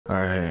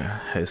Alright,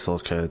 hey soul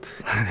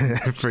kids.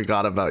 I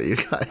forgot about you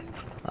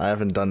guys. I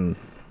haven't done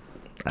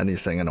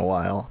anything in a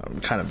while. I'm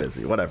kind of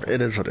busy, whatever.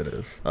 It is what it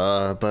is.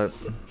 But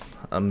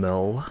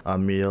Emilie,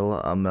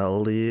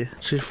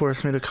 she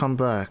forced me to come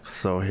back,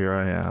 so here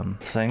I am.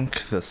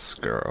 Thank this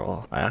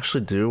girl. I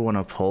actually do want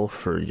to pull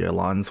for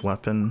Yelan's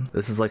weapon.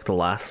 This is like the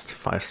last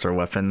 5-star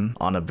weapon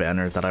on a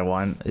banner that I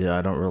want. Yeah,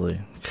 I don't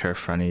really care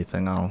for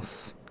anything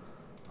else.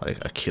 Like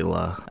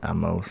Aquila,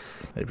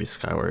 Amos, maybe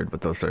Skyward,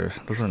 but those are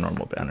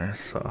normal banners,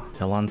 so.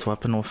 Yelan's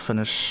weapon will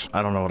finish.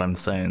 I don't know what I'm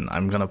saying.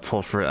 I'm gonna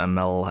pull for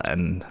ML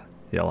and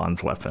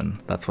Yelan's weapon.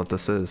 That's what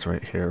this is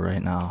right here,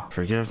 right now.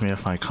 Forgive me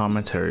if my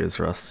commentary is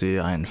rusty.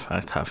 I in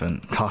fact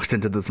haven't talked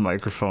into this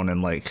microphone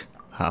in like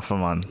half a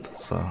month,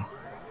 so.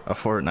 A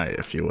fortnight,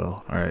 if you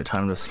will. Alright,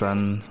 time to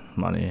spend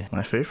money.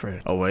 My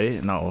favorite. Oh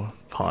wait, no,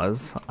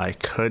 pause. I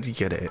could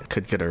get it.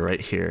 Could get it right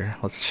here.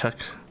 Let's check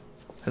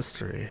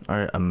history.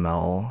 Alright,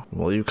 Amel,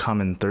 will you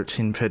come in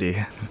 13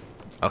 pity?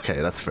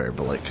 Okay, that's fair,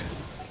 but like,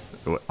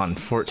 on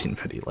 14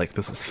 pity, like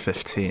this is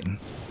 15.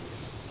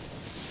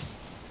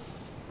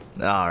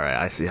 Alright,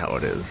 I see how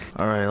it is.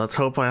 Alright, let's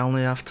hope I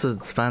only have to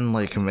spend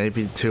like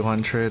maybe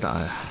 200.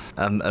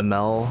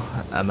 ML,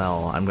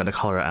 I'm gonna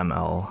call her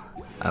ML.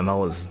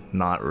 ML is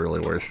not really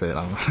worth it,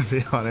 I'm gonna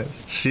be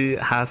honest. She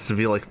has to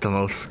be like the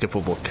most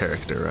skippable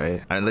character,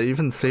 right? And they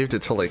even saved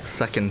it till like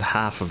second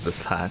half of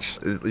this patch.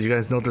 You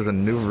guys know there's a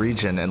new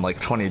region in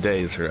like 20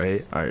 days,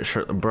 right? Alright,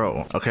 sure,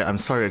 bro. Okay, I'm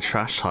sorry I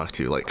trash talked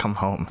you, like come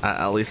home.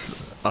 At least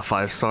a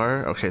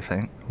 5-star? Okay,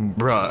 thank.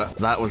 Bruh,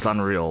 that was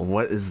unreal.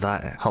 What is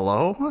that?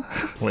 Hello?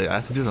 Wait, I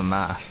have to do the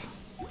math.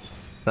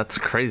 That's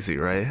crazy,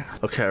 right?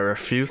 Okay, I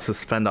refuse to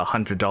spend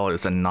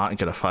 $100 and not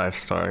get a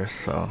 5-star,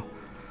 so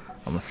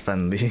I'm gonna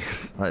spend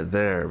these. Right,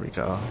 there we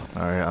go.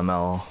 Alright,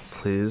 ML,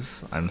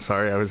 please. I'm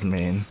sorry I was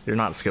mean. You're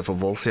not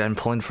skippable. See, I'm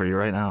pulling for you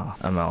right now.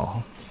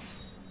 ML,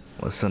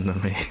 listen to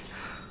me.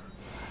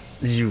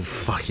 You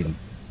fucking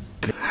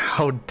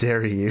how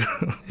dare you?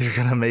 You're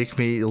gonna make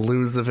me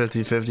lose the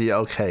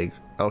 50-50?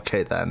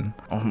 Okay then.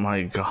 Oh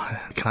my god.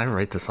 Can I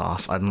write this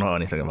off? I don't know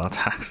anything about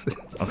taxes.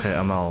 Okay,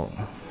 ML,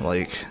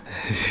 like,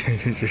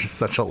 you're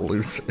such a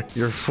loser.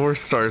 Your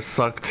 4-stars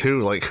suck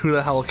too. Like, who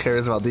the hell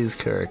cares about these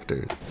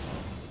characters?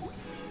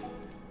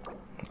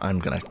 I'm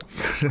gonna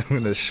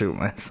shoot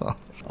myself.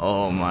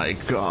 Oh my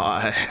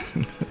god.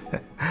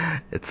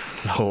 It's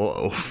so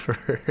over.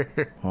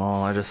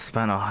 Well, I just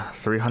spent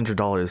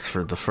 $300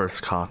 for the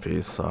first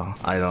copy, so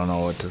I don't know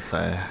what to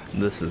say.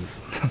 This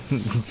is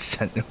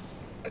genuine.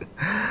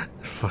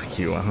 Fuck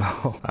you,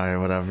 ML. Alright,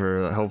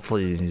 whatever.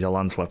 Hopefully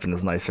Yelan's weapon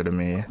is nicer to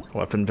me.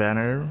 Weapon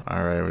banner.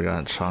 Alright, we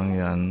got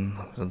Chongyun.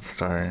 Good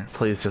start.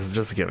 Please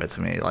just give it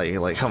to me.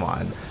 Like come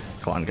on.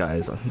 Come on,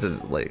 guys.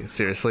 Just, like,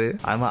 seriously,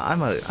 I'm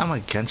a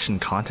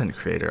Genshin content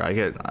creator. I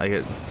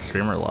get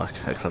streamer luck,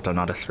 except I'm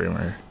not a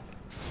streamer.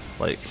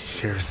 Like,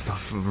 here's the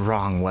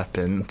wrong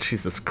weapon.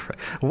 Jesus Christ.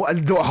 What?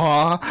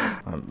 Huh?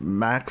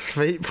 Max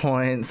fate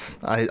points.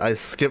 I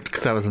skipped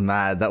because I was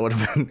mad. That would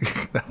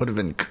have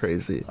been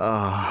crazy.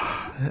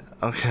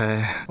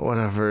 Okay.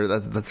 Whatever.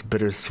 That's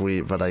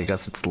bittersweet, but I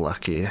guess it's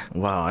lucky.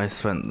 Wow, I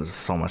spent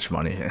so much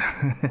money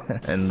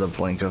in the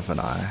blink of an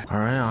eye.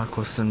 Alright,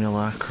 Aqua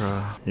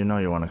Simulacra. You know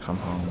you want to come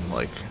home,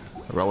 like,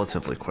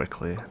 relatively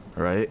quickly.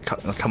 Right?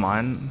 Come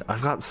on.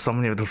 I've got so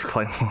many of those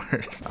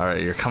claymores.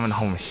 Alright, you're coming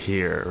home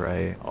here,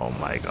 right? Oh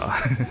my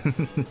god.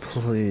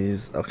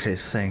 Please. Okay,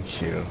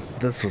 thank you.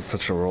 This was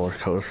such a roller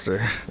coaster.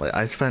 Like,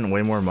 I spent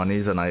way more money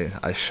than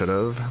I should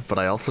have, but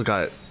I also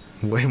got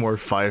way more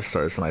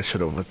 5-stars than I should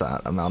have with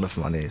that amount of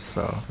money,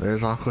 so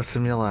there's Aqua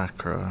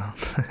Simulacra.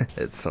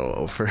 It's so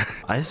over.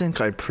 I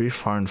think I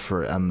pre-farmed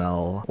for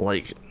ML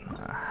like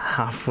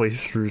halfway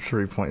through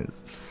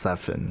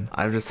 3.7.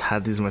 I've just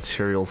had these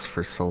materials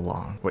for so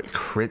long. Wait,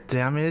 crit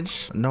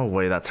damage? No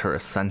way, that's her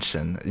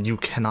ascension. You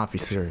cannot be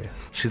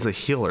serious. She's a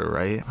healer,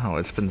 right? Oh,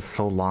 it's been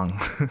so long.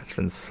 It's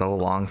been so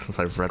long since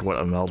I've read what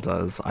ML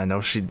does. I know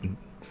she's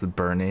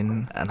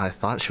burning, and I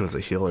thought she was a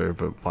healer,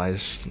 but why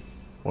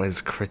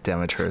is crit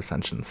damage her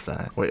ascension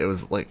stat? Wait, it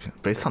was like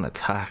based on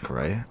attack,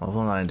 right?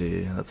 Level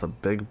 90. That's a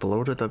big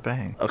blow to the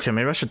bank. Okay,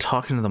 maybe I should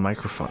talk into the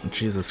microphone.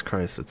 Jesus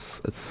Christ,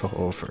 it's so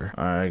over.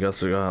 Alright, I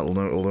guess we got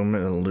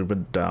Illumit and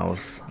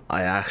Lubidouse.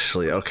 I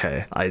actually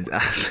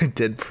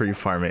did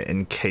pre-farm it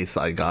in case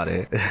I got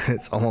it.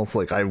 It's almost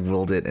like I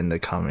willed it into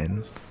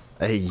coming.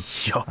 Hey,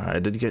 yo. I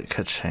did get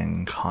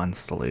Kachang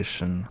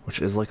Constellation,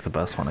 which is like the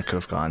best one I could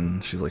have gotten.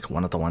 She's like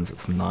one of the ones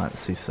that's not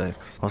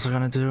C6. What's I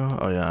gonna do?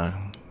 Oh yeah.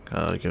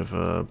 Give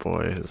a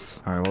boy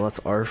his. Alright, well, that's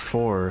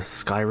R4,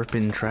 Sky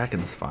Ripping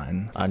Dragon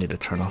Spine. I need to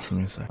turn off the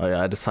music. Oh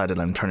yeah, I decided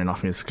I'm turning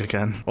off music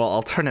again. Well,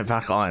 I'll turn it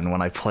back on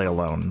when I play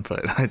alone,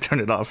 but I turn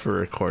it off for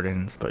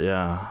recordings. But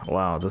yeah,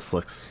 wow, this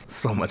looks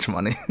so much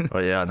money.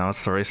 But yeah, now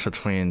it's the race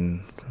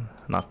between,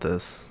 not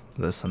this,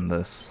 this and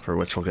this, for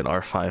which we'll get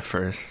R5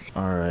 first.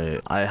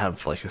 Alright, I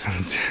have like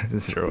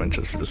 0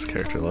 interest for this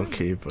character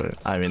low-key, but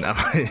I mean, am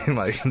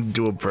I gonna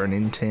do a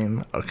burning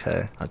team?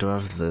 Okay, I do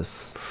have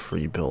this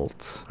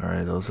pre-built.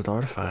 Alright, those are the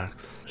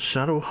artifacts.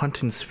 Shadow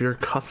Hunting Spear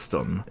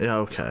Custom. Yeah,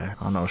 okay.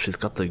 Oh no, she's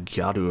got the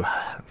Gyaru.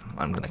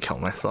 I'm gonna kill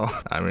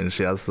myself. I mean,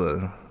 she has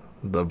the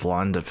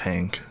blonde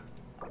pink.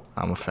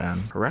 I'm a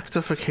fan.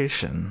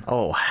 Rectification.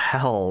 Oh,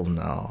 hell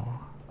no.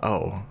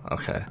 Oh,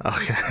 okay.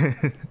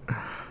 Okay.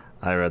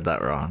 I read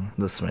that wrong.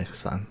 This makes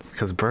sense.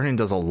 Because burning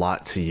does a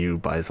lot to you,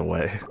 by the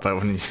way. But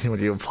when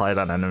you apply it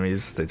on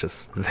enemies, they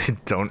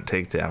don't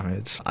take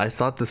damage. I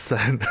thought this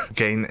said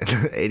gain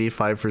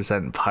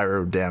 85%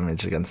 pyro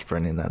damage against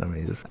burning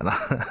enemies. And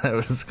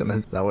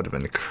that would have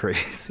been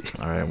crazy.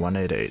 Alright,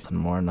 188. Nothing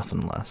more,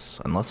 nothing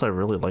less. Unless I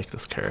really like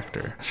this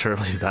character.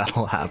 Surely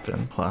that'll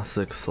happen.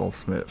 Classic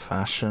olsmit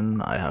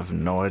fashion. I have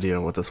no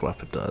idea what this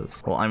weapon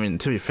does. Well, I mean,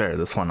 to be fair,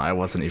 this one I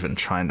wasn't even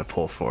trying to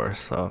pull for,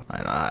 so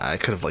I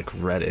could have like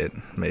read it.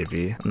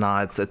 Maybe.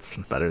 Nah, it's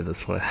better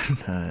this way.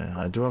 Okay,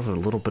 I do have a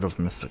little bit of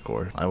mystic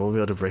ore. I will be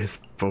able to raise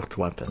both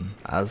weapon.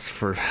 As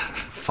for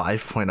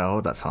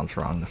 5.0, that sounds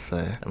wrong to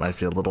say. It might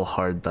be a little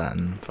hard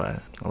then,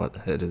 but what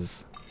it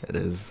is. It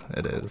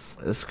is.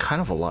 It's kind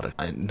of a lot of...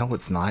 I know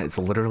it's not. It's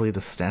literally the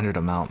standard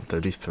amount,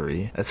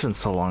 33. It's been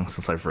so long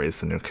since I've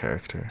raised a new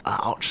character.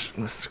 Ouch.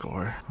 Mystic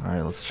ore.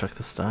 Alright, let's check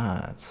the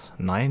stats.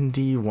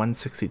 90,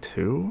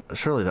 162?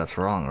 Surely that's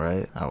wrong,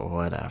 right? Oh,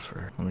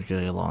 whatever. Let me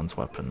get Elon's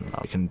weapon.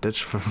 We can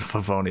ditch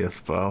Favonius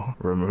bow.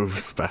 Remove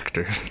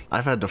specters.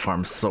 I've had to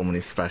farm so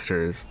many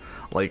specters.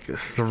 Like,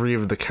 3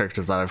 of the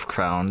characters that I've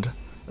crowned,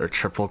 or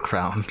triple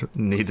crowned,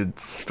 needed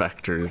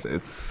specters.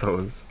 It's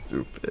so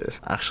stupid.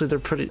 Actually, they're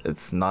pretty...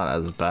 It's not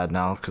as bad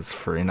now, because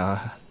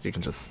Farina, you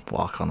can just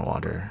walk on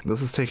water.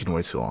 This is taking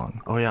way too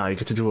long. Oh yeah, I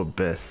get to do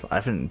Abyss. I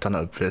haven't done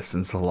Abyss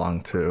in so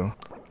long, too.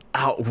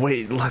 Ow,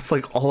 wait, that's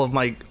like all of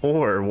my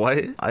ore.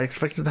 What? I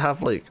expected to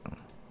have, like,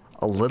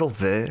 a little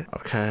bit.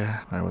 Okay,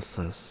 alright, what's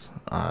this?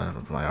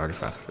 My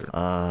artifacts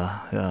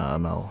are... yeah,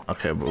 ML.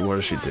 Okay, but what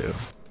does she do?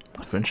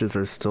 Finches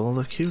are still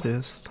the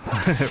cutest.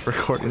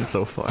 Recording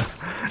so far.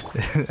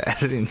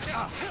 Editing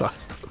sucks.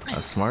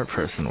 A smart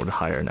person would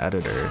hire an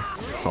editor,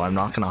 so I'm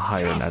not gonna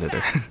hire an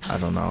editor. I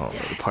don't know.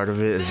 Part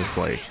of it is just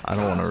like, I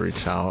don't want to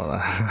reach out.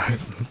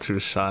 I'm too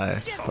shy.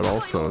 But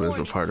also, there's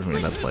a part of me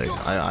that's like,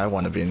 I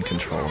want to be in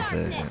control of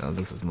it. You know,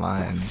 this is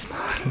mine.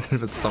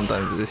 But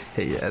sometimes I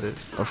hate edit.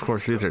 Of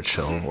course, these are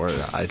chill,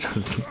 where I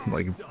just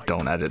like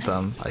don't edit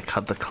them. I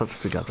cut the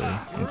clips together.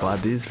 I'm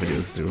glad these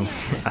videos do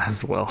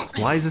as well.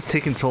 Why is this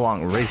taking so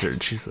long? Razor,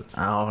 Jesus.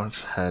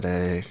 Ouch,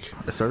 headache.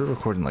 I started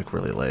recording like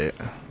really late.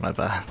 My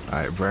bad.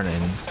 Alright,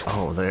 burning.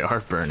 Oh, they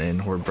are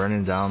burning. We're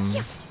burning down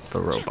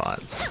the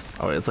robots.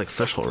 Oh, it's like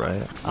official,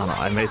 right? I don't know.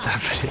 I made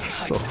that video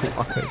so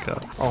long ago.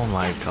 Oh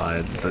my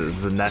god.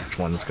 The next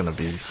one's gonna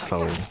be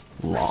so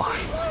long.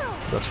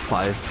 The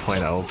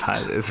 5.0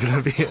 pad is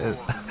gonna be a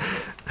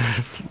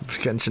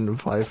Genshin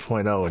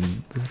 5.0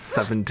 in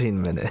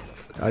 17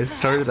 minutes. I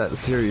started that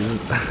series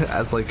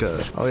as like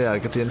a, oh yeah,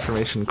 get the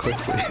information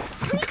quickly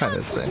kind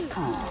of thing.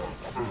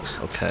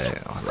 Okay,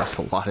 oh, that's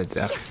a lot of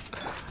damage.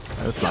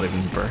 That's not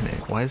even burning.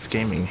 Why is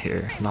gaming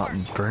here? Not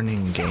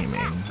burning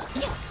gaming.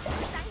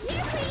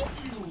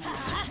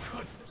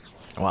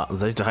 Wow,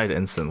 they died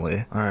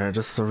instantly. Alright,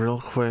 just a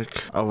real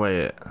quick... Oh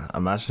wait,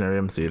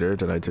 Imaginarium Theater,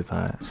 did I do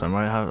that? So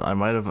I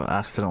might have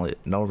accidentally...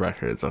 No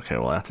records. Okay,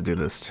 well I have to do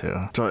this too.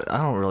 So I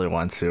don't really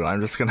want to.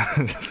 I'm just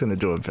gonna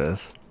do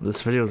Abyss.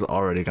 This video is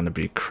already gonna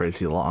be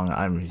crazy long.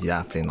 I'm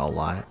yapping a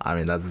lot. I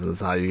mean, that's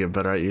how you get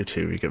better at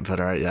YouTube. You get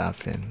better at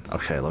yapping.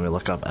 Okay, let me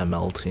look up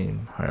ML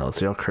team. Alright, let's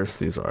see how cursed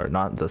these are.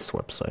 Not this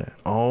website.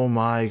 Oh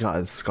my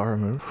god,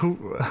 Scaramouche.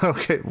 Who?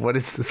 Okay, what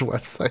is this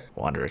website?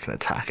 Wanderer can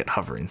attack at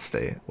hovering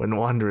state. When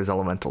Wanderer's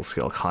elemental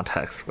skill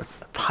contacts with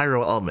a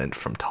pyro element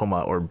from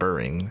Toma or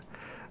Burring,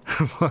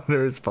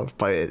 Wanderer is buffed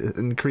by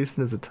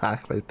increasing his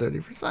attack by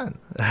 30%.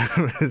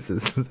 This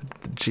is the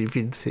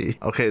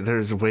GPT. Okay,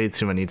 there's way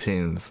too many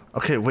teams.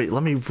 Okay, wait,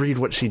 let me read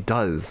what she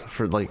does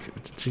for like,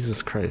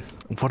 Jesus Christ.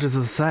 What is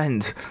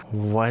Ascent?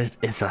 What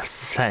is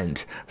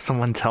Ascent?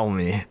 Someone tell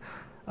me.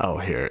 Oh,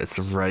 here, it's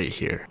right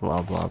here.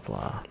 Blah, blah,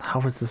 blah.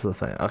 How is this a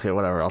thing? Okay,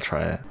 whatever, I'll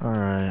try it.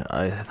 Alright,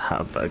 I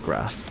have a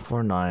grasp.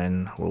 Floor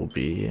 9 will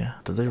be...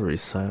 Did they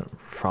reset?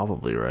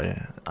 Probably, right?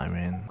 I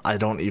mean, I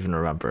don't even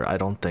remember. I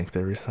don't think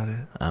they reset it.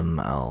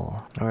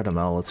 ML. Alright,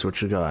 ML, let's see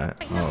what you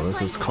got. Oh,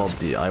 this is called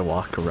the I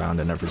walk around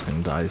and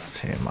everything dies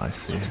team, I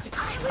see.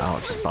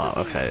 Ouch, stop.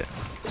 Okay.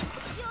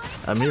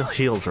 Emilie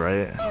heals,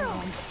 right?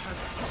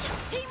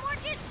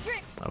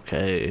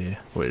 Okay,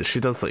 wait, she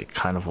does like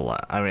kind of a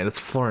lot. I mean, it's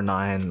floor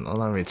 9.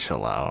 Let me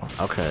chill out.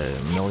 Okay,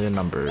 million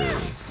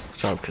numbers. Good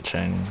job,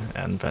 Kaching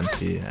and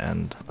Venti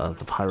and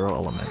the Pyro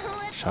element.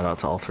 Shout out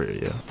to all 3 of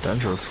you.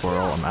 Dendro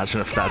Swirl,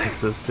 imagine if that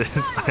existed.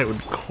 I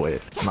would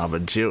quit. Nah,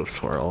 but Geo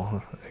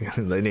Swirl,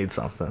 they need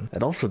something.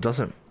 It also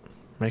doesn't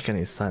make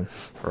any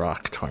sense.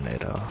 Rock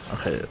Tornado.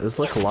 Okay, there's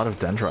like a lot of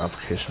Dendro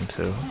application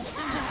too.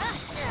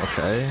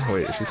 Okay,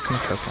 wait, she's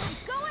cooking.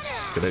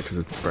 Good, because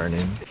it's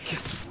burning.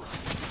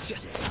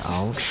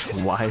 Ouch.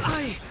 Why?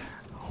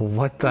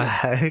 What the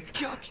heck?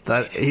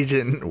 That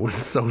agent was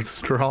so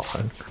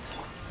strong.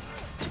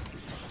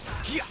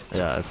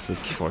 Yeah, it's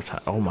 4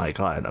 times. Oh my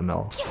god,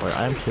 Emilie. Wait,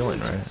 I'm healing,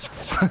 right?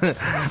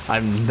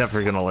 I'm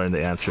never gonna learn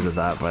the answer to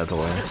that, by the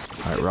way.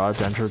 Alright, raw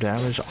dendro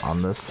damage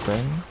on this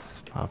thing.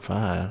 Not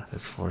bad.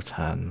 It's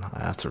 410. I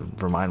have to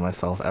remind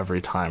myself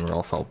every time or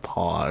else I'll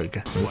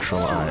pog.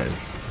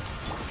 Neutralize.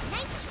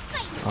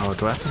 Oh,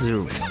 do I have to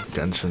do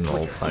Genshin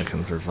Old so I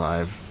can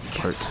survive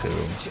part 2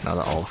 now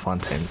that all of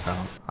Fontaine's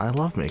out? I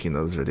love making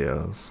those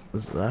videos.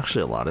 There's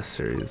actually a lot of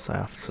series I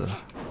have to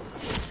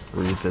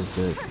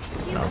revisit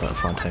now that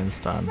Fontaine's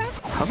done.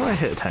 How do I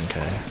hit 10k?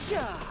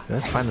 You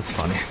guys find this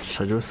funny?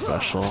 Should I do a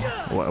special?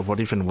 What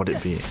even would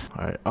it be?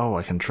 Alright, oh,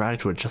 I can drag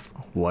to adjust.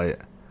 What?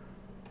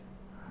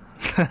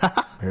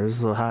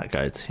 Here's the hat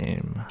guy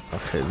team.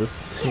 Okay,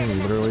 this team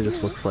literally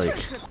just looks like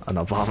an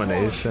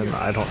abomination.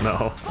 I don't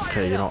know.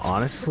 Okay, you know,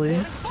 honestly,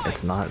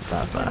 it's not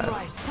that bad.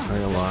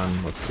 Hold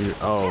on, let's see.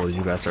 Oh,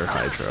 you guys are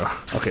Hydro.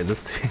 Okay,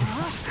 this team.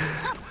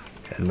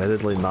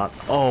 Admittedly not.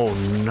 Oh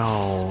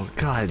no,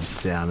 god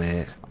damn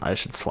it. I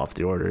should swap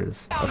the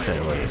orders. Okay,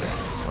 wait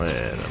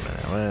a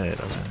minute.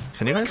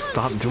 Can you guys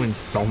stop doing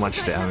so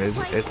much damage?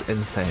 It's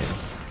insane.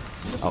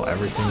 Oh,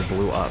 everything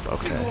blew up.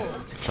 Okay,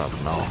 good job,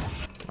 no.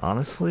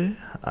 Honestly,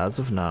 as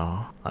of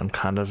now, I'm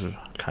kind of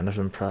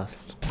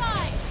impressed.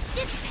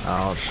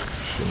 Ouch,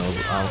 she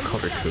knows. I almost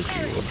called her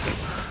kooky. Whoops.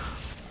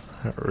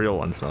 Real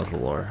ones know the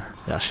lore.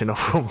 Yeah, she knows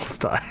who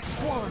almost died.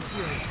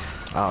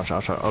 Ouch,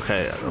 ouch, ouch.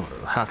 Okay,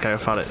 heck, I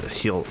found it.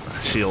 Shield.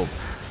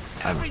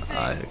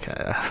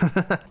 Okay.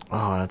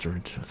 Oh, I have to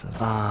reach with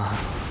it.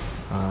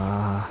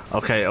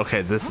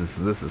 Okay, this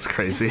is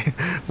crazy.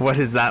 What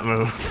is that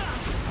move?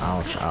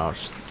 Ouch,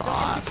 ouch,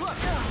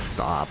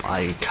 stop,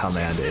 I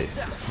command it.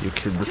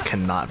 This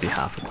cannot be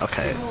happening.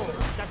 Okay.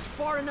 That's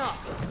far enough.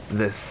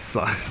 This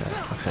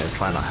okay, it's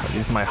fine. I'll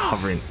use my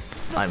hovering.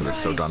 I'm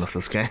just so done with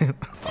this game.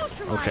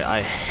 Okay,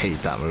 I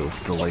hate that move.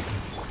 The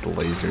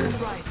laser,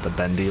 the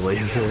bendy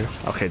laser.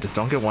 Okay, just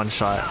don't get one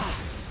shot.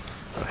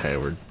 Okay,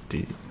 we're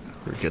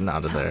getting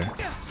out of there.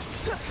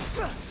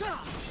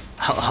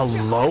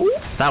 Hello?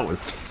 That was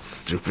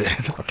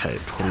stupid. Okay,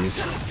 please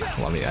just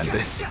let me end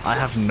it. I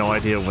have no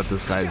idea what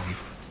this guy's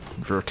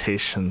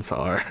rotations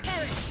are.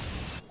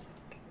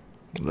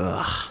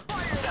 Ugh.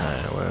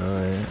 Okay,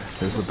 wait.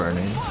 Here's the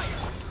burning.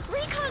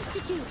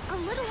 Reconstitute a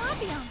little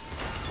ambiance.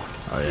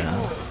 Oh yeah.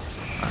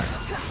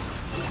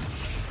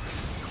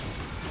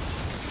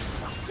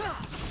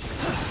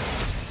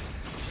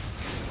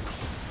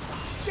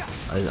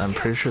 Alright. I'm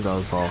pretty sure that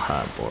was all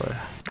Hat Boy.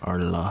 Or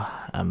La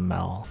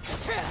ML.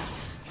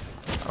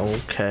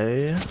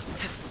 Okay.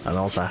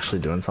 ML's actually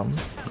doing something.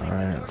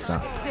 Alright, so.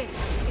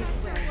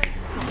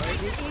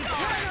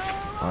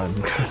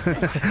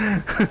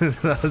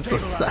 That's so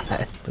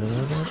sad.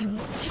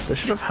 We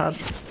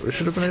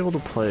should have been able to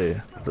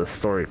play the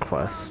story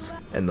quest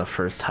in the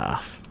first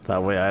half.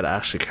 That way I'd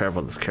actually care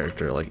about this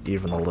character, like,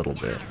 even a little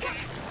bit.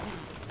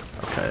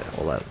 Okay,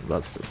 well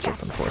that's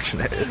just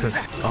unfortunate, isn't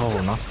it? Oh,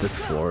 not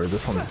this floor.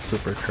 This one's a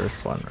super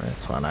cursed one, right?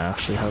 So and I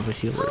actually have a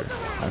healer.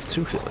 I have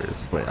 2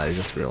 healers. Wait, I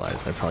just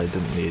realized I probably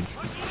didn't need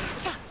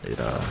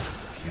a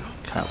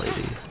cat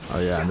lady. Oh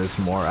yeah, and there's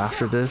more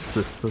after this.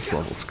 This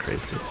level's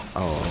crazy.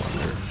 Oh,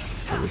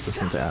 they're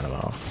resistant to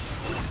animal.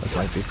 This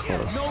might be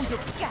close.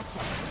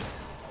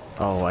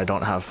 Oh, I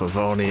don't have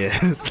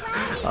Favonius.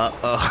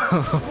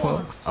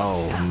 Uh-oh.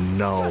 Oh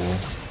no.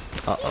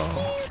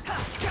 Uh-oh.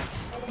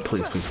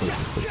 Please.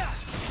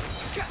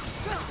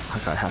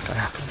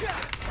 Hakai.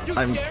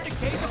 I'm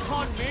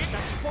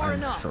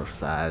so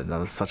sad. That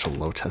was such a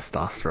low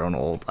testosterone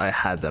ult. I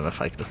had them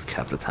if I just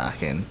kept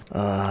attacking.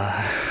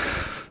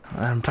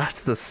 I'm back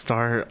to the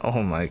start.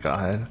 Oh my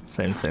god.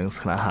 Same thing's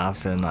gonna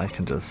happen. I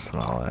can just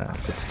smell it.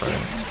 Good start.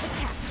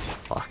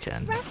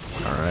 Fucking.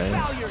 Alright.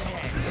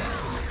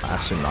 I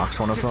actually knocked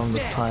one of them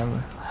this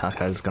time.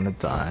 Hakai's gonna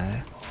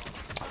die.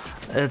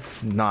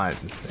 It's not.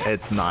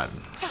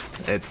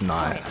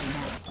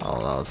 Oh,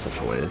 that was such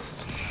a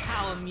waste.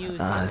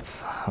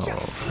 It's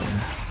over.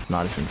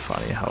 Not even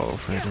funny how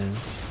over it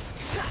is.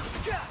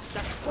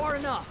 That's far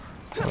enough.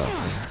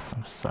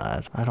 I'm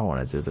sad. I don't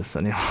want to do this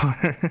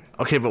anymore.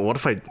 Okay, but what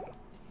if I...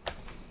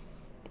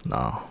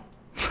 No.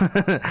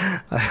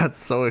 I got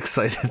so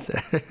excited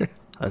there.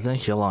 I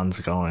think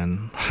Yolon's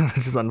going,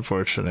 which is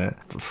unfortunate.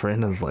 But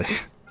Freya's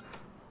like...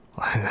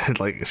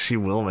 like, she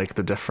will make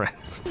the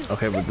difference.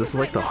 Okay, but this is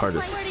like the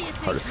hardest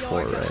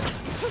floor, right?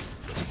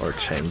 Or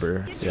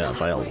chamber. Yeah,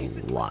 by a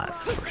lot,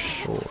 for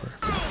sure.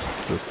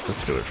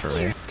 Just do it for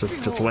me.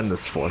 Just win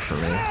this floor for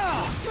me.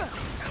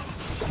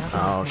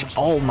 Ouch.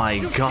 Oh my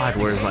god,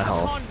 where's my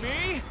health?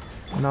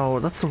 No,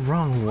 that's the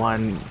wrong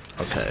one.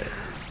 Okay.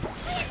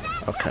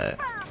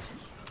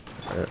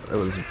 It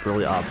was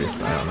really obvious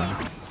to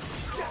Iona.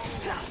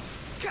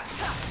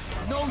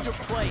 Know your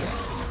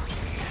place.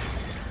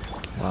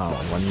 Wow,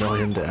 1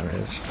 million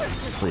damage.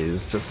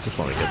 Please, just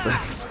let me get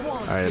this.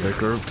 Alright, they're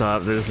grouped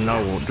up. There's no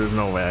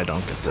way I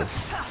don't get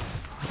this.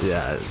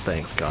 Yeah,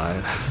 thank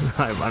God.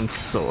 I'm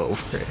so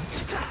over it.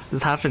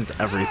 This happens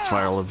every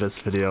Spiral Abyss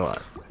video.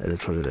 It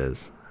is what it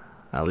is.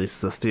 At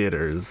least the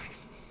theater is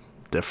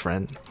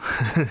different.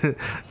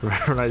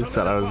 Remember when I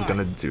said I was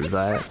gonna do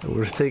that?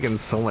 We're taking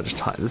so much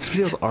time. This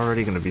video's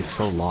already gonna be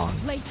so long.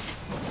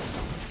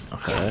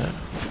 Okay.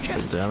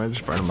 Good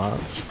damage, burn him up.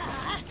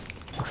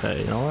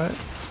 Okay, you know what?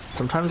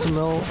 Sometimes the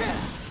mill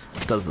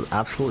does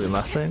absolutely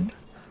nothing,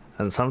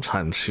 and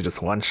sometimes she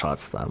just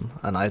one-shots them,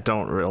 and I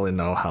don't really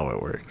know how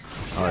it works.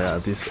 Oh yeah,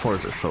 these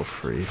fours are so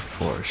free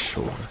for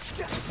sure.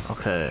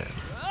 Okay.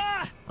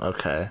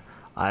 Okay.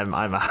 I'm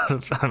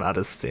out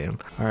of steam.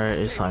 Alright,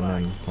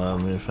 assignment. Let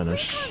me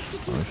finish.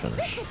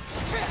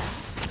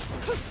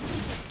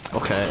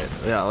 Okay,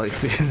 yeah, like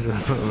see,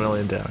 just a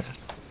million damage.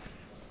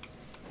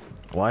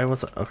 Why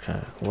was it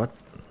okay? What?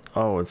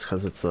 Oh, it's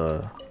because it's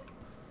a.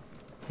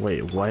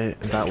 Wait, why?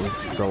 That was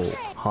so.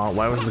 Huh?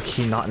 Why was the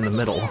key not in the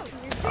middle?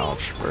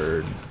 Ouch,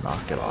 bird.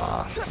 Knock it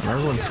off.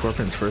 Remember when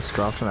scorpions first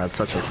dropped and I had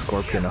such a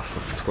scorpion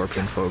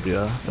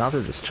phobia? Now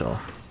they're just chill.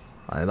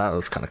 That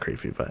was kind of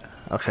creepy, but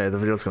okay, the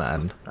video's gonna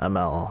end.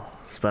 ML,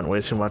 spent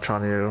way too much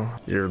on you.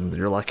 You're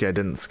lucky I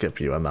didn't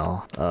skip you,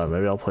 ML.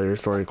 Maybe I'll play your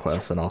story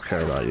quest and I'll care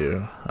about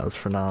you. As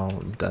for now,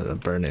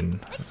 burning.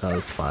 That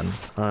was fun.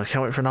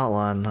 Can't wait for Not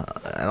One, and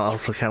I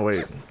also can't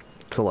wait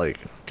to like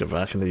get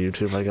back into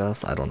YouTube, I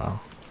guess. I don't know.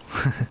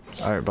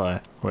 Alright,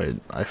 bye. Wait,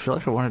 I feel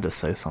like I wanted to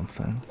say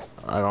something.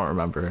 I don't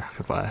remember.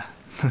 Goodbye.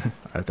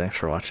 Alright, thanks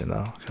for watching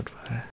though. Goodbye.